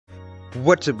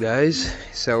What's up, guys?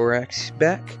 Sourax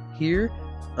back here.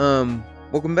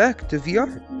 Welcome back to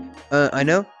VR. I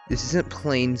know this isn't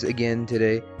planes again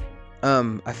today.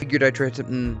 I figured I'd try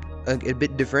something a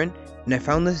bit different, and I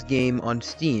found this game on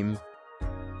Steam.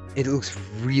 It looks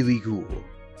really cool.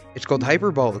 It's called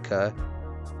Hyperbolica,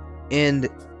 and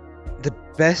the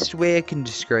best way I can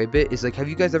describe it is like, have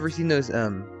you guys ever seen those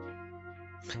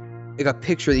like a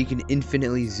picture that you can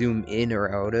infinitely zoom in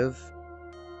or out of?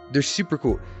 They're super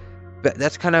cool. But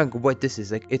that's kind of what this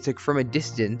is. Like, it's like from a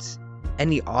distance,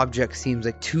 any object seems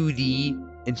like 2D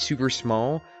and super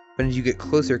small, but as you get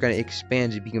closer, it kind of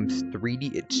expands. It becomes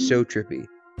 3D. It's so trippy.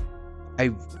 I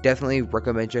definitely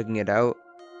recommend checking it out.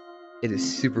 It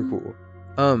is super cool.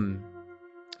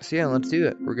 So yeah, let's do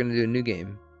it. We're gonna do a new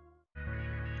game.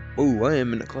 Oh, I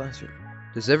am in a classroom.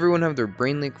 Does everyone have their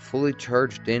brain link fully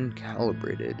charged and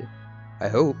calibrated? I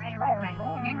hope.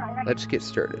 Let's get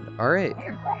started. Alright.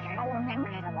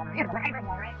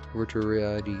 Virtual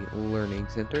Reality Learning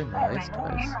Center. Nice,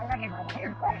 nice.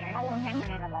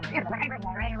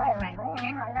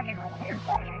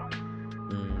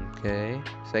 Okay.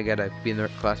 So I gotta be in the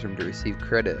classroom to receive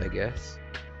credit, I guess.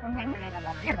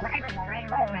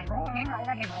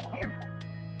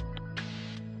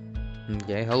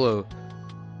 Okay, hello,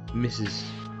 Mrs.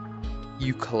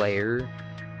 Euclair.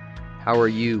 How are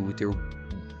you with your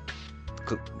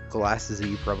glasses that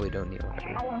you probably don't need?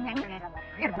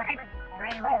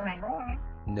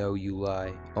 No, you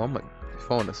lie. Oh my,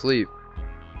 falling asleep.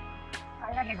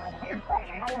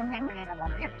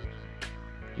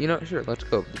 You know, sure, let's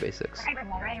go over the basics.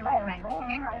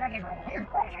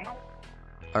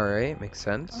 Alright, makes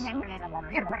sense.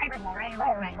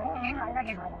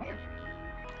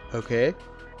 Okay.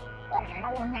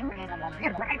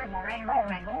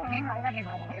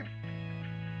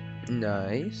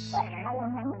 Nice.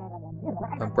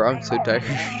 Bro, I'm so tired.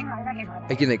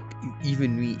 I can, like,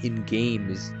 even me in game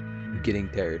is getting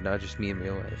tired, not just me in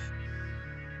real life.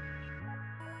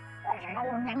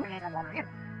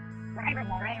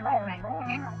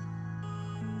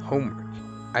 Homework.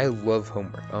 I love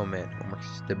homework. Oh man,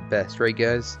 homework's the best, right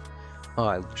guys? Oh,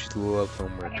 I just love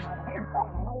homework.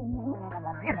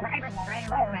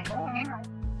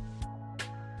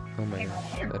 Oh my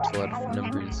gosh, that's a lot of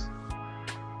numbers.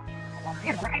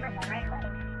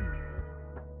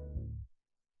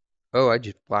 Oh, I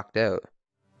just blocked out.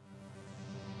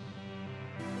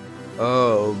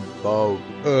 Oh,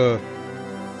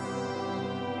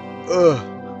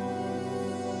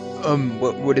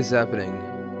 what is happening?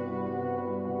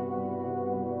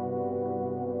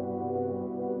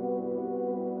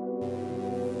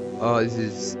 Oh, this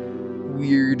is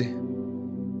weird.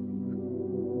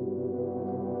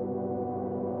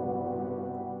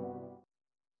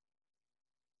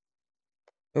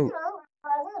 Oh.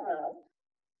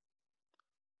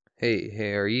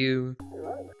 Hey, are you?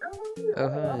 Oh,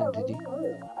 hi, did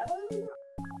you?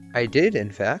 I did,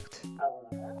 in fact.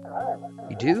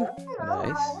 You do?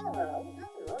 Nice.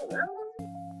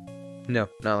 No,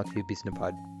 not like two pieces in a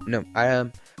pod. No,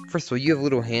 first of all, you have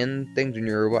little hand things in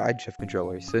your robot. I just have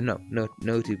controllers, so no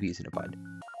two pieces in a pod.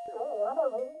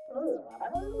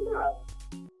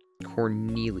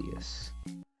 Cornelius.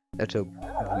 That's a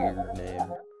weird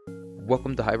name.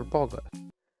 Welcome to Hyperbolica.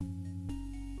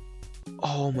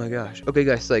 Oh my gosh. Okay,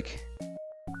 guys, like,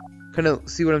 kind of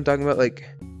see what I'm talking about? Like,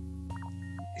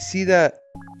 see that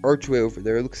archway over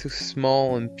there? It looks so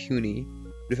small and puny.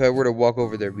 But if I were to walk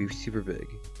over there, it'd be super big.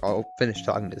 I'll finish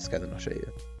talking to this guy, then I'll show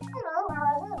you.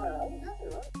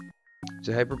 It's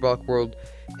a hyperbolic world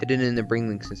hidden in the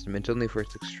Brainlink system. It's only for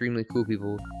extremely cool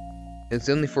people. It's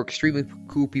only for extremely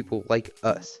cool people like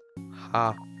us.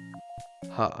 Ha.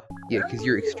 Ha. Yeah, because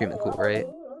you're extremely cool, right?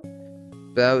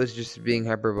 But that was just being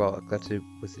hyperbolic. Was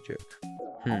the joke.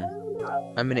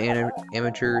 I'm an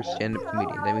amateur stand-up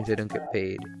comedian. That means I don't get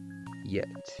paid. Yet.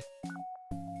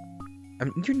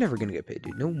 You're never gonna get paid,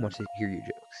 dude. No one wants to hear your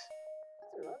jokes.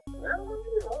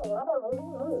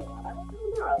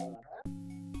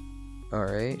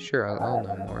 Alright, sure, I'll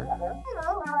know more.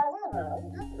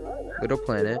 Little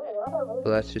planet,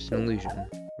 but that's just an illusion.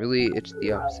 Really, it's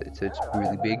the opposite, so it's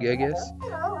really big, I guess.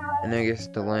 And I guess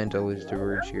the lines always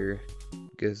diverge here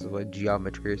because of like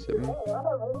geometry or something.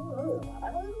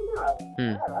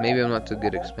 Maybe I'm not so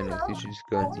good at explaining this. You should just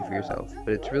go and see for yourself.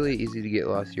 But it's really easy to get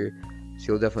lost here, so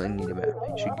you'll definitely need a map.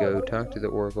 You should go talk to the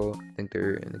Oracle. I think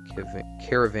they're in the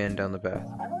caravan down the path.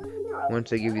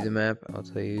 Once I give you the map, I'll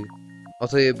tell you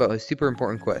about a super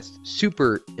important quest.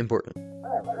 Super important.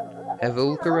 Have a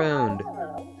look around.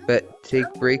 But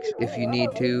take breaks if you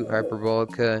need to.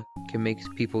 Hyperbolica can make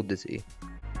people dizzy.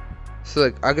 So,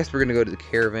 like, I guess we're gonna go to the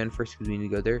caravan first because we need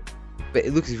to go there. but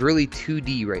it looks really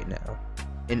 2D right now.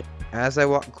 And as I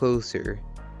walk closer,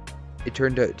 it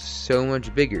turned out so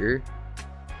much bigger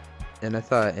than I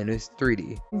thought, and it was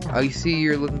 3D. I see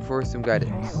you're looking for some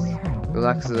guidance.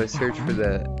 Relax as I search for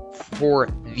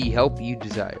the help you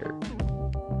desire.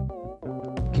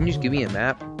 Can you just give me a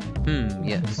map?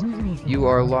 Yes. You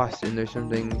are lost and there's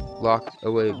something locked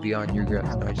away beyond your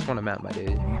grasp. No, I just want a map, my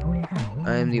dude.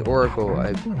 I am the Oracle.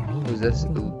 I possess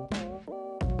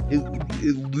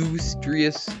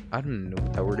illustrious, I don't know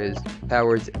what that word is,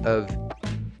 powers of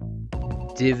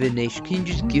divination. Can you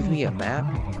just give me a map?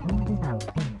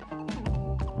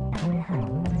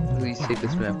 Please take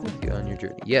this map with you on your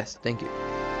journey. Yes, thank you.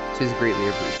 It is greatly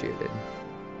appreciated.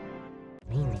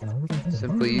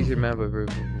 Simply use your map over.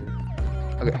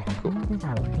 Okay, cool.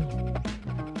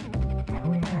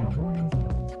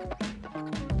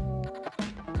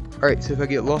 Alright, so if I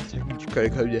get lost, I can just try to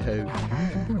come to home.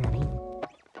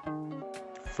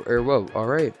 Whoa,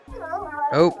 alright.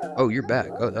 Oh, you're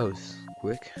back. Oh, that was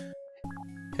quick.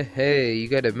 Hey, you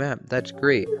got a map. That's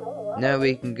great. Now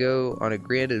we can go on a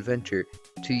grand adventure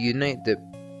to unite the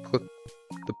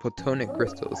Platonic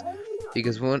crystals.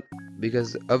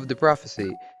 Because of the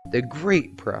prophecy. The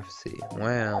great prophecy.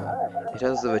 Wow. It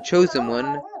tells of a chosen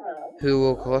one who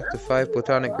will collect the 5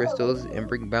 Platonic crystals and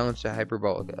bring balance to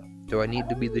Hyperbolica. Do I need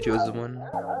to be the chosen one?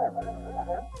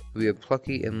 Be a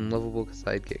plucky and lovable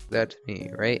sidekick. That's me,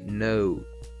 right? No.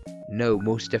 No,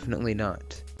 most definitely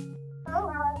not.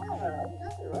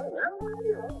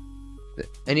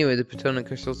 Anyway, the Platonic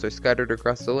crystals are scattered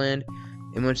across the land,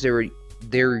 and once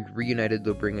they're reunited,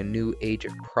 they'll bring a new age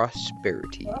of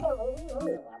prosperity.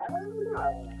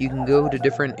 You can go to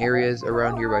different areas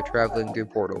around here by traveling through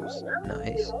portals.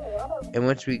 Nice. And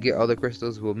once we get all the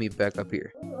crystals, we'll meet back up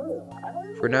here.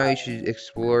 For now, you should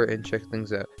explore and check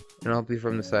things out, and I'll be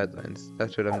from the sidelines.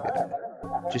 That's what I'm good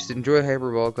at. Just enjoy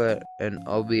Hyperbolica, and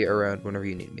I'll be around whenever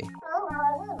you need me.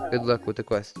 Good luck with the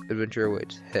quest. Adventure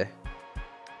awaits. Heh.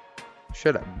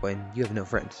 Shut up, Wayne. You have no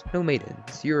friends. No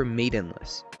maidens. You're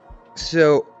maidenless.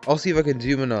 So, I'll see if I can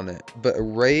zoom in on it. But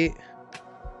right...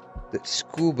 that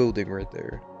school building right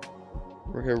there.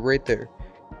 Right there.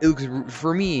 It looks,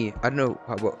 for me, I don't know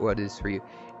what it is for you.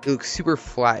 It looks super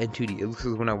flat and 2D. It looks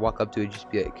like when I walk up to it, just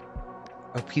be like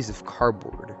a piece of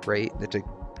cardboard, right? That's like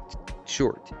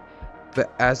short.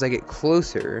 But as I get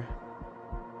closer,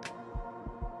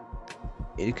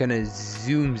 it kind of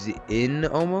zooms in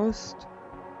almost.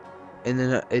 And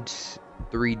then it's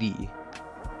 3D.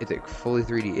 It's like fully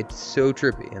 3D. It's so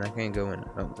trippy, and I can't go in.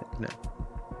 I don't think, no.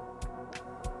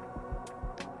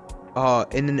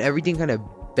 And then everything kind of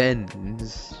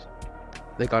bends,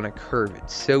 like on a curve.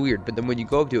 It's so weird. But then when you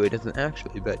go up to it, it doesn't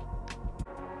actually. But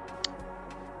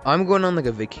I'm going on like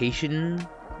a vacation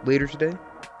later today.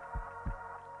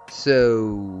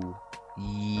 So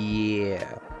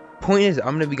yeah. Point is,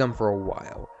 I'm gonna be gone for a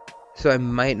while, so I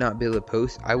might not be able to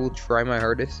post. I will try my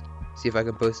hardest, see if I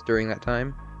can post during that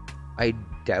time. I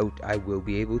doubt I will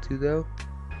be able to though.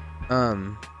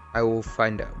 I will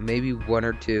find out. Maybe 1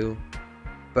 or 2.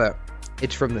 But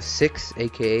it's from the 6th,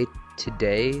 aka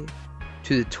today,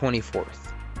 to the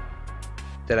 24th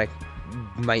that I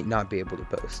might not be able to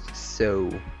post. So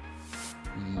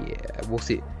yeah, we'll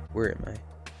see. Where am I?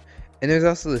 And there's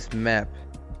also this map.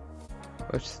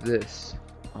 What's this?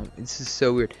 This is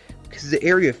so weird because the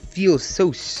area feels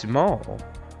so small.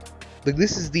 Like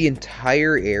this is the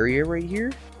entire area right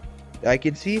here that I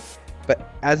can see,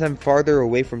 but as I'm farther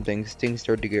away from things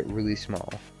start to get really small.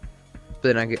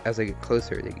 But then as I get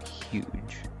closer, they get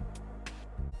huge.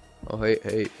 Oh,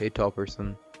 hey, tall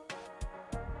person.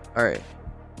 Alright.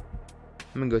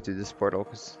 I'm gonna go through this portal,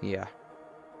 because, yeah.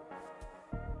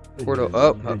 Portal,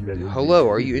 hello,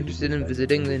 are you interested in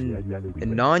visiting the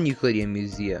non-Euclidean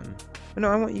museum? Oh, no,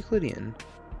 I want Euclidean.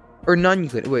 Or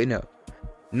non-Euclidean, wait, no.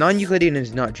 Non-Euclidean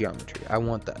is not geometry, I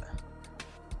want that.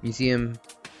 Museum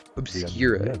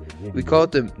Obscura. We call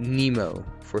it the Nemo,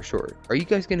 for short. Are you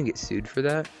guys gonna get sued for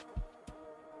that?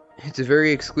 It's a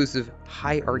very exclusive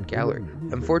high art gallery.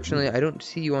 Unfortunately, I don't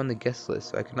see you on the guest list,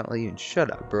 so I cannot let you in.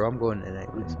 Shut up, bro. I'm going in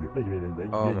anyways.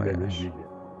 Oh my gosh.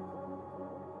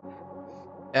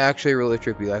 Actually, really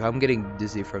trippy. Like, I'm getting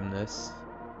dizzy from this.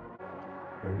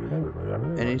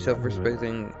 Any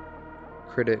self-respecting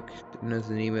critic knows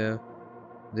the Nemo,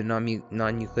 the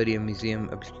non-Euclidean Museum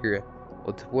Obscura.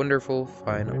 Well, it's wonderful,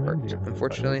 fine art.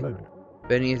 Unfortunately,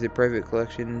 Benny is a private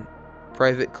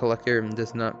collector and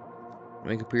does not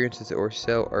make appearances or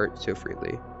sell art so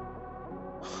freely.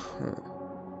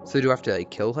 So do I have to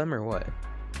like kill him or what?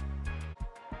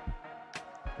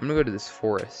 I'm gonna go to this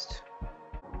forest.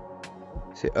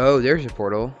 So, oh, there's a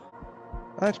portal.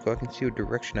 Oh, that's cool. I can see what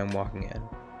direction I'm walking in.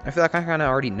 I feel like I kind of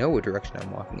already know what direction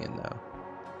I'm walking in, though.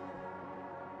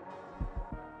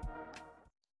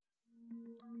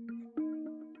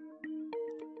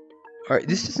 Alright,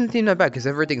 this doesn't seem that bad, because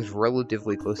everything's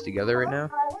relatively close together right now.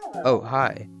 Oh,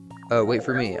 hi. Wait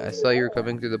for me. I saw you were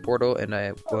coming through the portal, and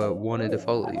I wanted to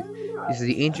follow you. These are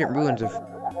the ancient ruins of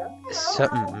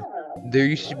something. There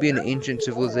used to be an ancient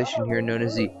civilization here known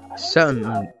as the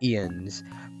Ians,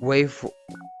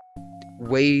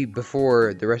 way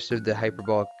before the rest of the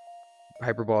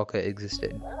Hyperbolica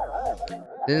existed.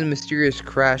 Then a mysterious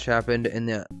crash happened, and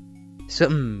the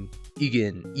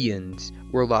Ians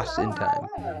were lost in time.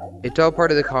 It's all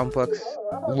part of the complex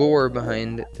lore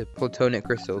behind the Platonic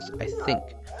crystals, I think.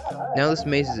 Now this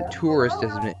maze is a tourist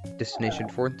destination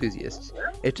for enthusiasts.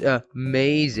 It's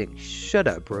amazing. Shut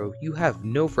up, bro. You have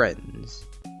no friends.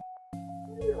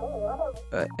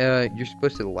 You're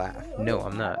supposed to laugh. No,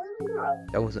 I'm not.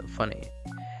 That wasn't funny.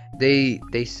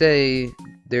 They say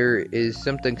there is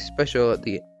something special at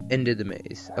the end of the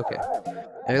maze. Okay.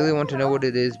 I really want to know what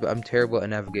it is, but I'm terrible at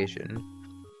navigation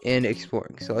and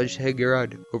exploring, so I'll just head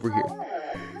around over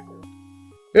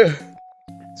here.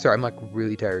 Sorry, I'm like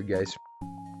really tired, guys.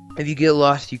 If you get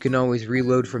lost, you can always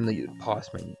reload from the pause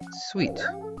menu. Sweet.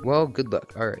 Well, good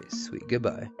luck. Alright, sweet.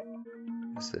 Goodbye.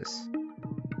 What's this?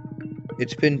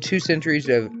 It's been 2 centuries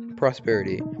of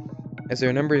prosperity. As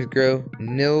our numbers grow,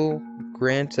 Nil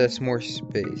grants us more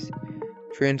space.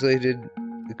 Translated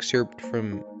excerpt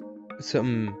from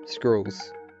some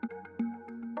scrolls.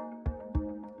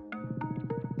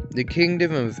 The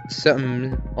kingdom of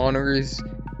something honors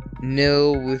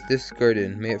Nil with this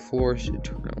garden. May it flourish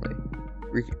eternally.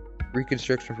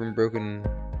 Reconstruction from broken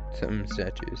something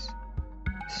statues.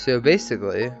 So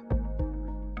basically,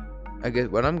 I guess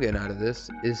what I'm getting out of this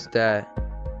is that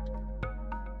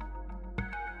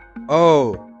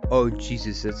oh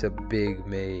Jesus, that's a big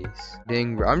maze.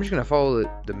 Dang, bro. I'm just gonna follow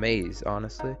the maze,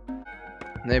 honestly.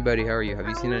 Hey buddy, how are you? Have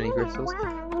you seen any crystals?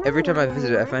 Every time I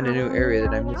visit it, I find a new area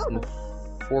that I'm missing the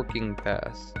forking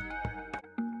pass.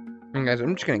 And guys,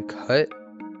 I'm just gonna cut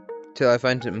till I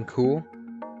find something cool.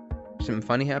 Something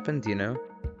funny happens, you know?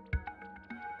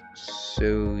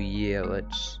 So yeah,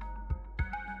 let's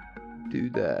do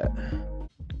that.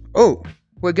 Oh!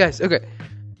 Wait guys, okay.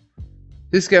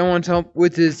 This guy wants help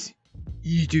with his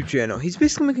YouTube channel. He's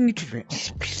basically making a YouTube channel.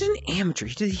 He's an amateur.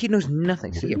 He knows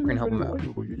nothing, so yeah, we're gonna help him out.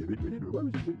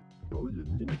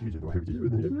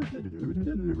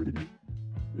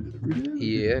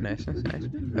 Yeah, nice.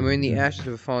 I'm in the ashes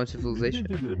of a fallen civilization.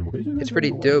 It's pretty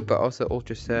dope, but also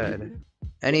ultra sad.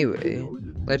 Anyway,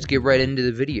 let's get right into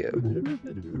the video.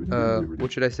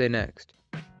 What should I say next?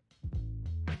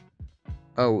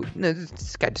 Oh, no,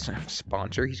 this guy doesn't have a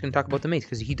sponsor. He's gonna talk about the maze,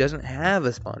 because he doesn't have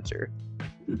a sponsor.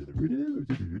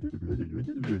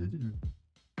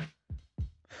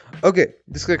 Okay,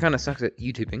 this guy kind of sucks at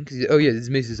YouTubing, because, oh yeah, this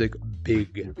maze is, like,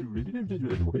 big.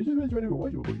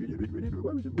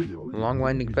 Long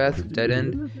winding path, dead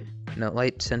end, and a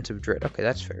light sense of dread. Okay,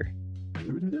 that's fair.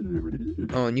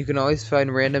 Oh, and you can always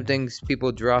find random things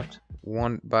people dropped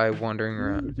by wandering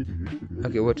around.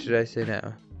 Okay, what should I say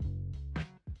now?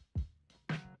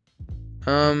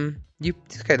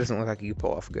 This guy doesn't look like he could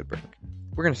pull off a good prank.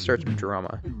 We're gonna start some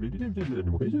drama.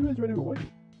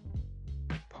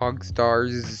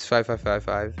 Pogstars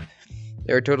 5555.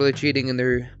 They're totally cheating in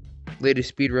their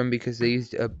latest speedrun because they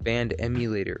used a banned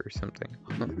emulator or something.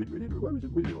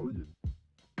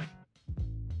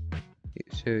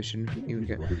 So it shouldn't even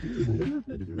go.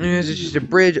 It's just a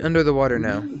bridge under the water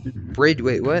now. Bridge?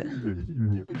 Wait, what?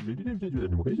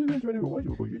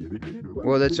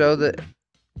 Well, that's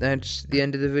the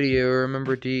end of the video.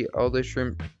 Remember to eat all the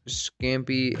shrimp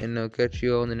scampi, and I'll catch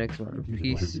you all in the next one.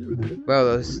 Peace. Wow,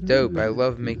 that was dope. I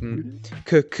love making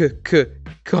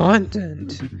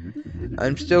content.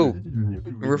 I'm still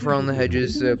rough around the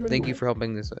hedges, so thank you for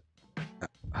helping this.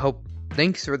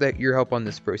 Thanks for your help on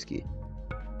this, broski.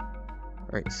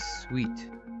 Alright, sweet.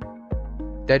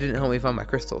 That didn't help me find my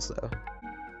crystals, though.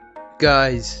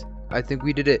 Guys, I think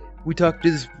we did it. We talked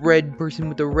to this red person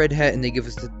with the red hat, and they give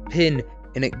us the pin,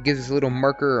 and it gives us a little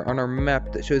marker on our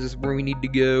map that shows us where we need to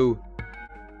go.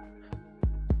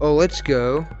 Oh, let's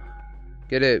go.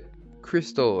 Get a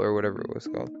crystal, or whatever it was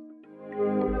called.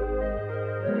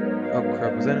 Oh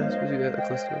crap, was I not supposed to get that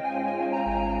close to it?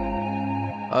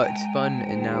 Oh, it's fun,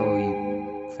 and now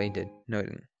we fainted. No, I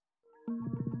didn't.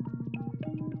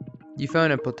 You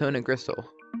found a Platonic crystal.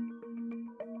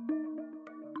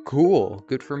 Cool.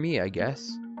 Good for me, I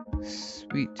guess.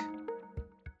 Sweet.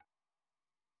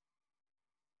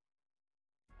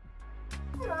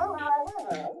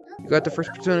 You got the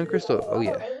first Platonic crystal. Oh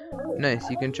yeah. Nice.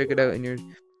 You can check it out in your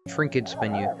trinkets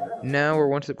menu. Now we're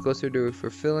one step closer to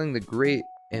fulfilling the great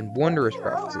and wondrous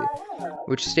prophecy,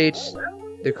 which states,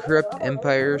 the corrupt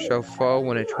empire shall fall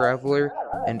when a traveler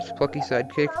and his plucky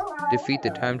sidekick defeat the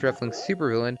time-traveling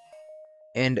supervillain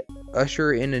and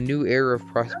usher in a new era of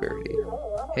prosperity.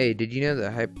 Hey, did you know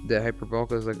that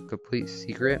Hyperbolica is like a complete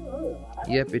secret?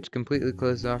 Yep, it's completely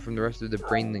closed off from the rest of the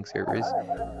BrainLink servers.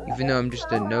 Even though I'm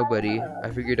just a nobody, I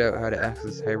figured out how to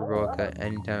access Hyperbolica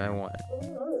anytime I want.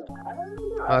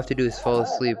 All I have to do is fall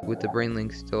asleep with the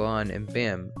BrainLink still on, and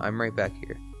bam, I'm right back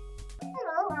here.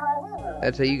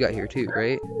 That's how you got here too,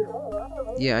 right?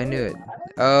 Yeah, I knew it.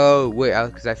 Oh, wait,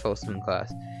 because I fell asleep in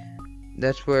class.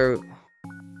 That's where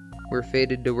we're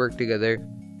fated to work together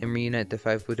and reunite the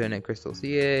 5 Platonic crystals.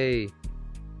 Yay!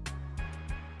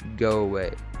 Go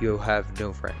away. You'll have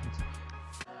no friends.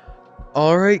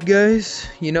 Alright, guys.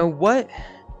 You know what?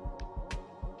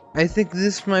 I think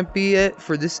this might be it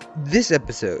for this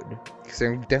episode. Because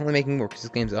I'm definitely making more, because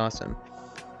this game's awesome.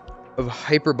 Of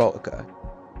Hyperbolica.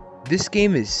 This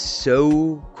game is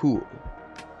so cool.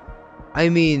 I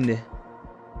mean,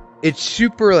 it's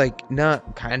super, like,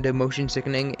 not kind of motion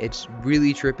sickening. It's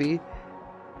really trippy.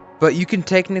 But you can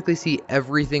technically see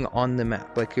everything on the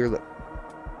map. Like, here, look.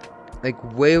 Like,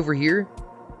 way over here,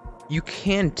 you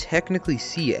can technically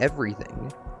see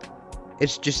everything.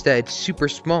 It's just that it's super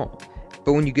small.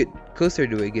 But when you get closer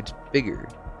to it, it gets bigger.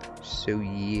 So,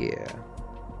 yeah.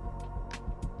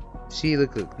 See,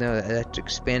 look, now that's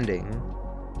expanding.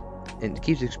 And it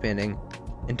keeps expanding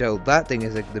until that thing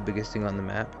is like the biggest thing on the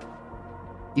map,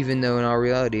 even though in all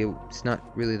reality it's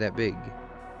not really that big.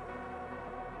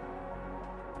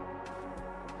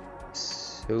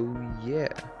 So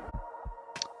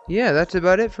yeah, that's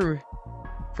about it for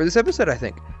this episode, I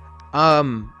think.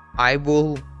 I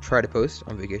will try to post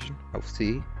on vacation. I will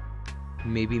see.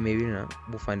 Maybe not.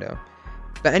 We'll find out.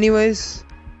 But anyways,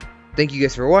 thank you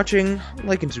guys for watching.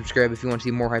 Like and subscribe if you want to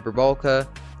see more Hyperbolica.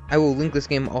 I will link this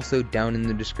game also down in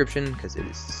the description because it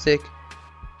is sick.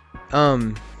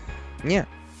 Yeah.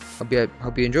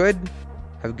 Hope you enjoyed.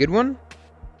 Have a good one.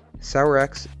 Sour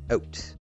X out.